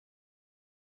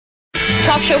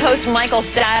Talk show host Michael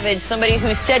Savage, somebody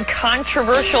who said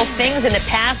controversial things in the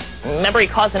past. Remember, he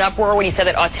caused an uproar when he said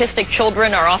that autistic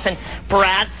children are often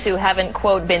brats who haven't,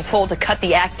 quote, been told to cut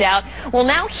the act out. Well,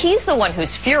 now he's the one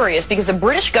who's furious because the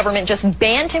British government just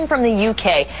banned him from the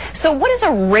UK. So what is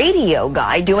a radio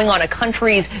guy doing on a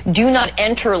country's do not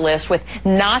enter list with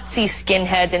Nazi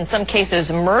skinheads, in some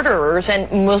cases murderers, and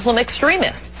Muslim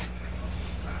extremists?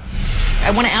 I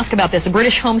want to ask about this. The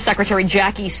British Home Secretary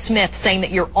Jackie Smith saying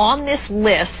that you're on this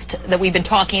list that we've been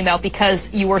talking about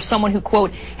because you are someone who,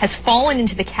 quote, has fallen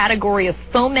into the category of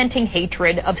fomenting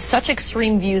hatred of such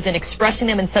extreme views and expressing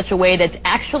them in such a way that's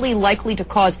actually likely to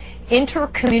cause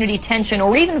inter-community tension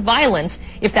or even violence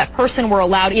if that person were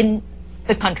allowed in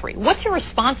the country. What's your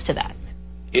response to that?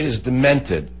 It is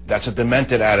demented. That's a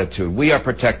demented attitude. We are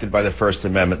protected by the First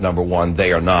Amendment, number one.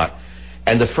 They are not.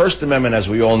 And the First Amendment, as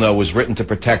we all know, was written to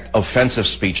protect offensive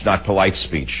speech, not polite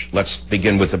speech. Let's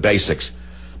begin with the basics.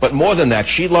 But more than that,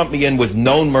 she lumped me in with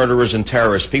known murderers and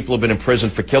terrorists, people who have been in prison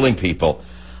for killing people.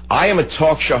 I am a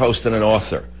talk show host and an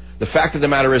author. The fact of the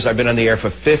matter is I've been on the air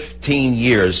for 15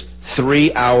 years,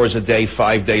 3 hours a day,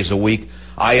 5 days a week.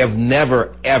 I have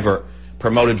never, ever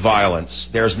promoted violence.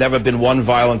 There's never been one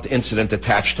violent incident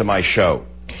attached to my show.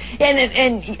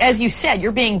 And as you said,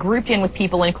 you're being grouped in with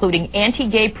people including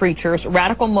anti-gay preachers,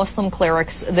 radical Muslim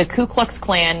clerics, the Ku Klux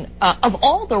Klan. Of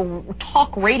all the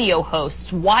talk radio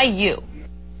hosts, why you?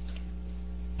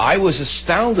 I was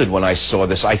astounded when I saw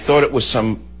this. I thought it was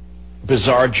some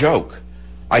bizarre joke.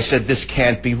 I said, this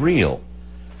can't be real.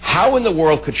 How in the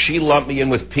world could she lump me in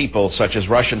with people such as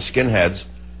Russian skinheads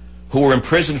who were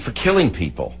imprisoned for killing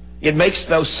people? It makes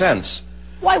no sense.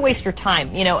 Why waste your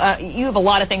time? You know, you have a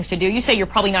lot of things to do. You say you're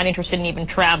probably not interested in even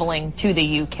traveling to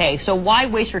the UK. So why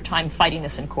waste your time fighting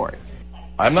this in court?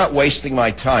 I'm not wasting my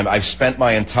time. I've spent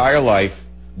my entire life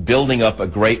building up a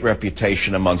great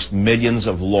reputation amongst millions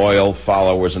of loyal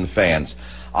followers and fans.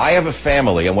 I have a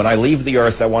family, and when I leave the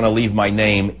earth, I want to leave my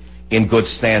name in good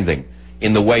standing,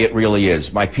 in the way it really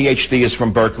is. My PhD is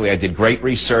from Berkeley. I did great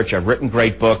research. I've written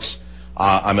great books.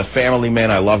 I'm a family man.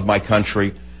 I love my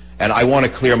country. And I want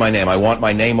to clear my name. I want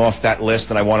my name off that list,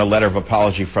 and I want a letter of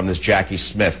apology from this Jackie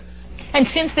Smith. And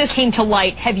since this came to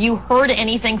light, have you heard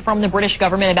anything from the British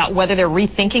government about whether they're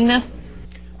rethinking this?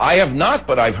 I have not,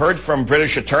 but I've heard from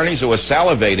British attorneys who are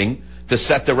salivating to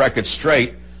set the record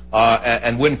straight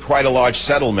and win quite a large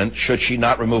settlement should she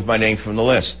not remove my name from the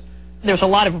list. There's a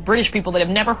lot of British people that have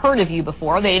never heard of you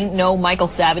before. They didn't know Michael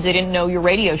Savage. They didn't know your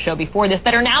radio show before this,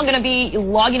 that are now going to be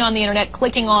logging on the internet,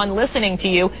 clicking on, listening to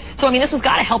you. So, I mean, this has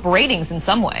got to help ratings in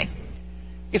some way.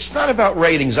 It's not about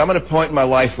ratings. I'm at a point in my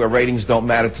life where ratings don't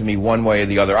matter to me one way or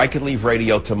the other. I could leave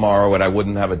radio tomorrow and I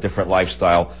wouldn't have a different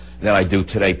lifestyle than I do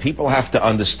today. People have to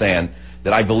understand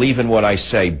that I believe in what I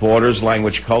say. Borders,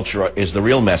 language, culture is the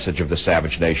real message of the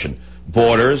Savage Nation.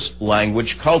 Borders,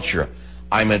 language, culture.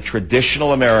 I'm a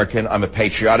traditional American. I'm a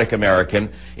patriotic American.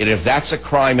 And if that's a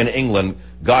crime in England,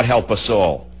 God help us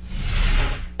all.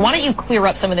 Why don't you clear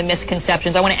up some of the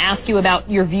misconceptions? I want to ask you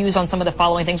about your views on some of the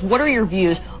following things. What are your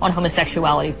views on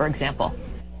homosexuality, for example?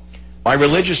 My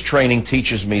religious training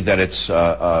teaches me that it's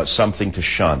something to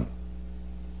shun.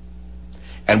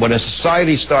 And when a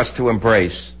society starts to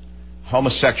embrace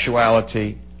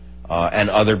homosexuality and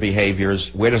other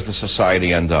behaviors, where does the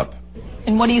society end up?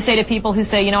 And what do you say to people who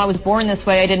say, you know, I was born this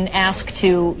way, I didn't ask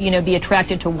to, you know, be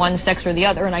attracted to one sex or the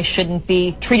other, and I shouldn't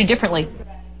be treated differently?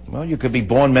 Well, you could be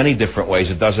born many different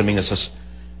ways. It doesn't mean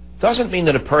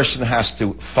that a person has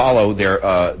to follow their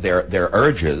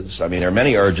urges. I mean, there are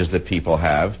many urges that people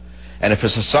have, and if a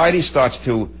society starts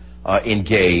to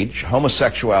engage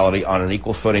homosexuality on an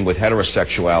equal footing with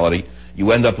heterosexuality,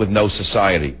 you end up with no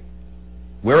society.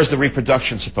 Where is the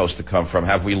reproduction supposed to come from?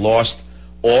 Have we lost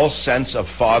all sense of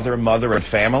father, mother, and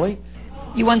family?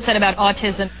 You once said about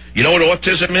autism. You know what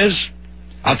autism is?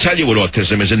 I'll tell you what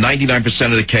autism is in 99%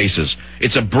 of the cases.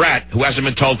 It's a brat who hasn't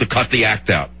been told to cut the act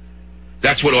out.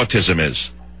 That's what autism is.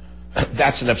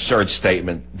 That's an absurd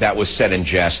statement. That was said in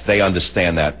jest. They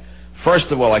understand that.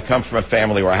 First of all, I come from a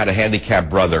family where I had a handicapped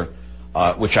brother,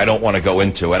 which I don't want to go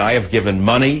into. And I have given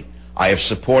money. I have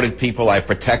supported people. I have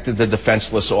protected the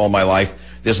defenseless all my life.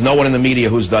 There's no one in the media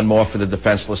who's done more for the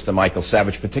defenseless than Michael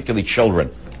Savage, particularly children.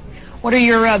 What are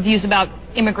your views about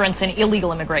immigrants and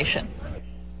illegal immigration?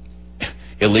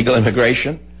 Illegal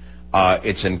immigration?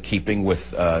 It's in keeping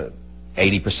with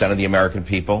 80% of the American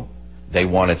people. They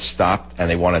want it stopped, and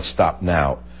they want it stopped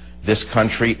now. This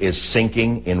country is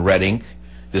sinking in red ink.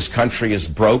 This country is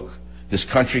broke. This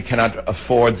country cannot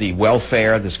afford the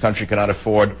welfare. This country cannot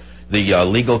afford the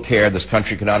legal care. This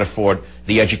country cannot afford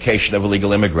the education of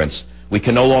illegal immigrants. We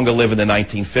can no longer live in the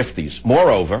 1950s.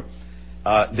 Moreover,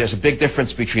 there's a big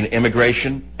difference between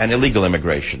immigration and illegal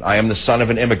immigration. I am the son of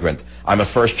an immigrant. I'm a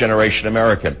first-generation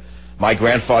American. My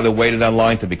grandfather waited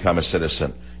online to become a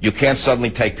citizen. You can't suddenly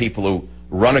take people who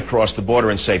run across the border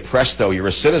and say, presto, you're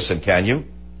a citizen, can you?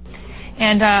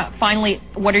 And finally,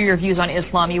 what are your views on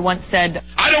Islam? You once said,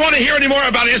 I don't want to hear any more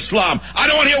about Islam. I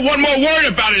don't want to hear one more word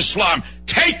about Islam.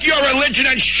 Take your religion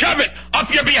and shove it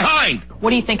up your behind. What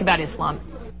do you think about Islam?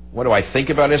 What do I think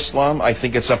about Islam? I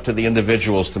think it's up to the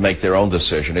individuals to make their own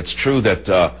decision. It's true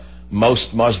that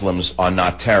most Muslims are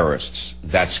not terrorists.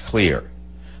 That's clear.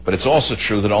 But it's also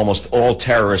true that almost all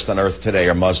terrorists on earth today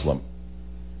are Muslim.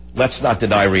 Let's not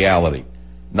deny reality.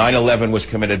 9/11 was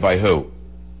committed by who?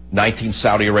 19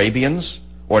 Saudi Arabians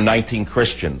or 19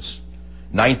 Christians?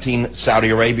 19 Saudi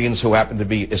Arabians who happen to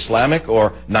be Islamic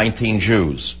or 19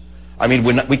 Jews? I mean,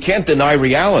 we can't deny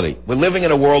reality. We're living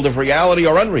in a world of reality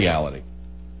or unreality.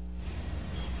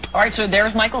 All right, so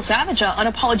there's Michael Savage,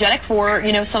 unapologetic for,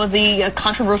 you know, some of the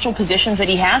controversial positions that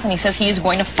he has, and he says he is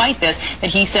going to fight this, that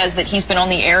he says that he's been on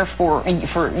the air for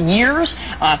years,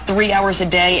 3 hours a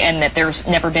day, and that there's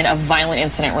never been a violent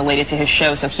incident related to his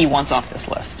show, so he wants off this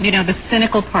list. You know, the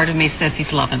cynical part of me says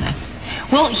he's loving this.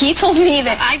 Well, he told me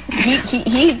that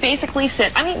he basically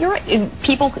said, I mean,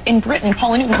 people in Britain,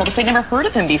 Paula Newton told us they'd never heard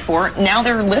of him before. Now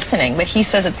they're listening, but he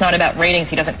says it's not about ratings.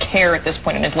 He doesn't care at this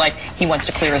point in his life. He wants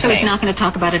to clear his name. So he's not going to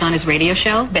talk about it on his radio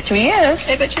show? Bet you he is.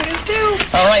 I bet you it is too.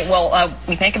 All right, well,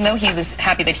 we thank him, though. He was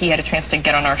happy that he had a chance to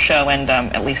get on our show and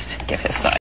at least give his side.